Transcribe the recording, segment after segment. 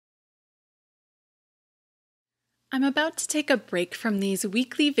I'm about to take a break from these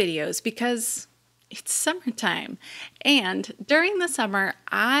weekly videos because it's summertime. And during the summer,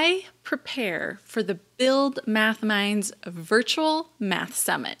 I prepare for the Build Math Minds Virtual Math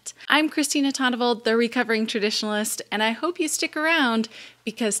Summit. I'm Christina Tondevold, the Recovering Traditionalist, and I hope you stick around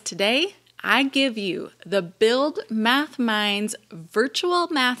because today I give you the Build Math Minds Virtual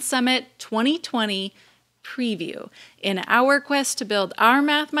Math Summit 2020 preview in our quest to build our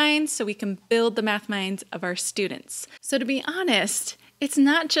math minds so we can build the math minds of our students. So to be honest, it's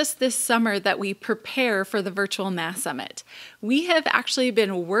not just this summer that we prepare for the Virtual Math Summit. We have actually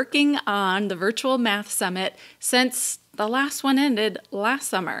been working on the Virtual Math Summit since the last one ended last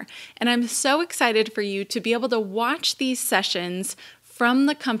summer. And I'm so excited for you to be able to watch these sessions from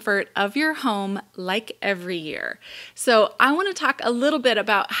the comfort of your home like every year. So I want to talk a little bit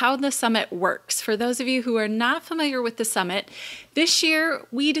about how the summit works. For those of you who are not familiar with the summit, this year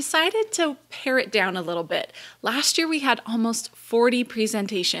we decided to pare it down a little bit. Last year we had almost 40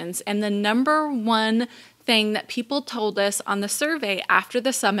 presentations, and the number one thing that people told us on the survey after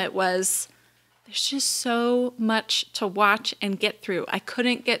the summit was, there's just so much to watch and get through. I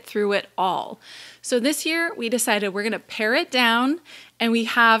couldn't get through it all. So this year we decided we're going to pare it down, and we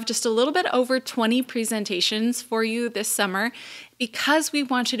have just a little bit over 20 presentations for you this summer because we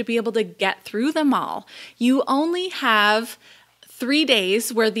want you to be able to get through them all. You only have 3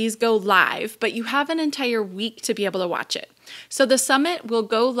 days where these go live, but you have an entire week to be able to watch it. So the summit will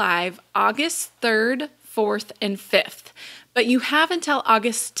go live August 3rd, 4th, and 5th. But you have until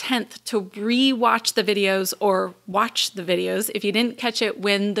August 10th to re-watch the videos or watch the videos if you didn't catch it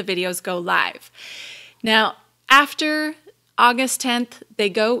when the videos go live. Now, after August 10th, they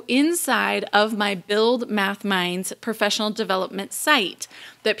go inside of my Build Math Minds professional development site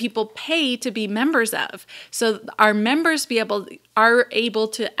that people pay to be members of. So our members are able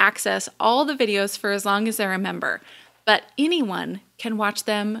to access all the videos for as long as they're a member, but anyone can watch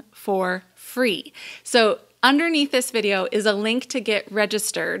them for free. So underneath this video is a link to get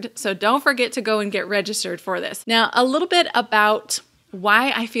registered, so don't forget to go and get registered for this. Now, a little bit about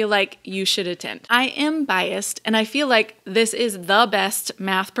why I feel like you should attend. I am biased, and I feel like this is the best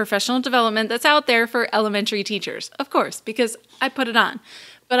math professional development that's out there for elementary teachers, of course, because I put it on.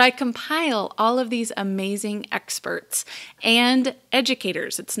 But I compile all of these amazing experts and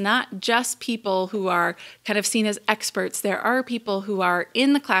educators. It's not just people who are kind of seen as experts. There are people who are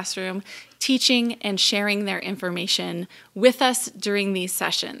in the classroom teaching and sharing their information with us during these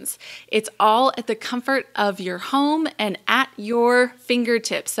sessions. It's all at the comfort of your home and at your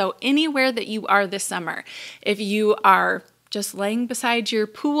fingertips. So anywhere that you are this summer, if you are just laying beside your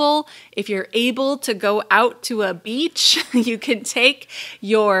pool, if you're able to go out to a beach, you can take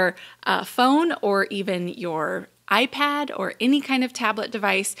your phone or even your iPad or any kind of tablet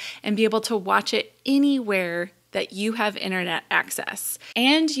device and be able to watch it anywhere that you have internet access.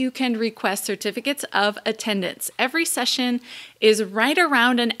 And you can request certificates of attendance. Every session is right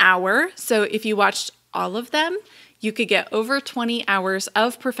around an hour, so if you watched all of them, you could get over 20 hours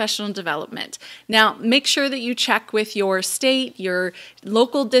of professional development. Now, make sure that you check with your state, your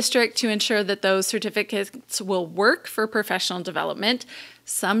local district to ensure that those certificates will work for professional development.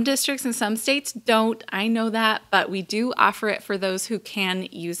 Some districts and some states don't, I know that, but we do offer it for those who can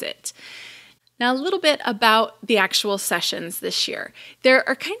use it. Now, a little bit about the actual sessions this year. There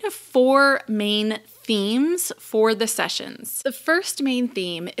are kind of 4 main themes for the sessions. The first main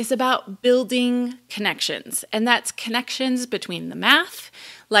theme is about building connections, and that's connections between the math,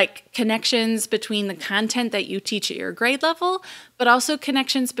 like connections between the content that you teach at your grade level, but also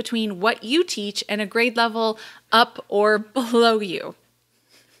connections between what you teach and a grade level up or below you.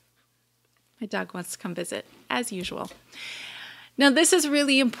 My dog wants to come visit, as usual. Now, this is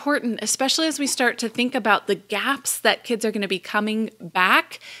really important, especially as we start to think about the gaps that kids are going to be coming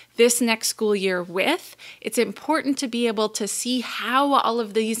back this next school year with. It's important to be able to see how all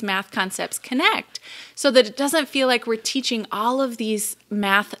of these math concepts connect so that it doesn't feel like we're teaching all of these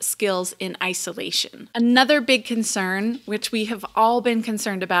math skills in isolation. Another big concern, which we have all been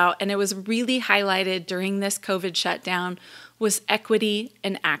concerned about, and it was really highlighted during this COVID shutdown, was equity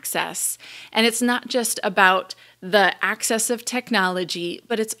and access. And it's not just about the access of technology,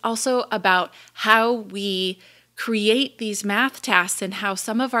 but it's also about how we create these math tasks and how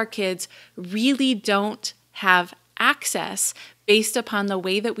some of our kids really don't have access based upon the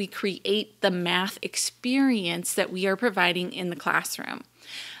way that we create the math experience that we are providing in the classroom.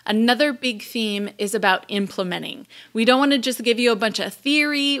 Another big theme is about implementing. We don't want to just give you a bunch of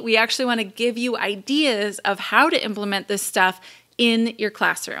theory. We actually want to give you ideas of how to implement this stuff in your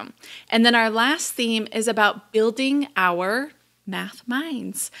classroom. And then our last theme is about building our math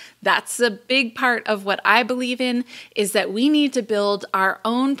minds. That's a big part of what I believe in, is that we need to build our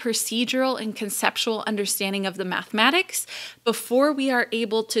own procedural and conceptual understanding of the mathematics before we are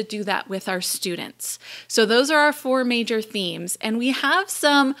able to do that with our students. So those are our 4 major themes, and we have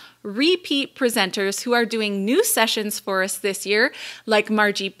some repeat presenters who are doing new sessions for us this year, like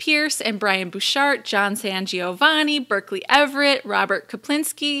Margie Pierce and Brian Bouchard, John Sangiovanni, Berkeley Everett, Robert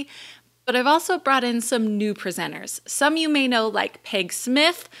Kaplinski. But I've also brought in some new presenters. Some you may know, like Peg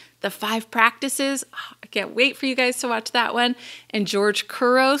Smith, The 5 Practices. Oh, I can't wait for you guys to watch that one. And George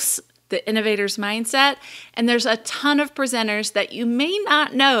Couros, The Innovator's Mindset. And there's a ton of presenters that you may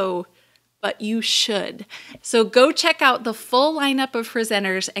not know, but you should. So go check out the full lineup of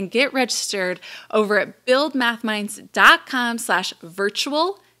presenters and get registered over at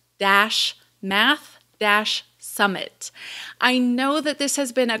buildmathminds.com/virtual-math-summit. I know that this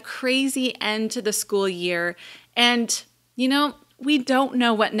has been a crazy end to the school year, and we don't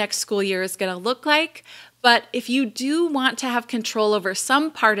know what next school year is going to look like, but if you do want to have control over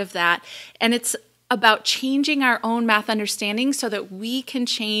some part of that, and it's about changing our own math understanding so that we can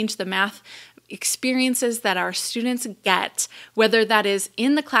change the math experiences that our students get, whether that is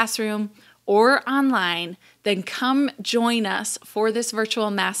in the classroom or online, then come join us for this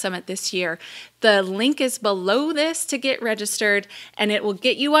virtual math summit this year. The link is below this to get registered, and it will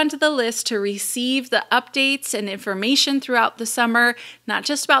get you onto the list to receive the updates and information throughout the summer, not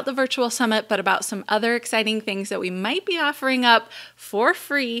just about the virtual summit, but about some other exciting things that we might be offering up for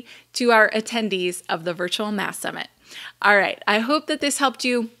free to our attendees of the virtual math summit. All right, I hope that this helped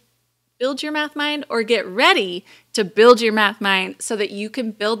you build your math mind, or get ready to build your math mind so that you can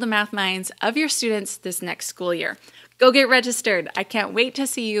build the math minds of your students this next school year. Go get registered. I can't wait to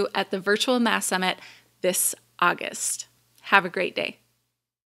see you at the Virtual Math Summit this August. Have a great day.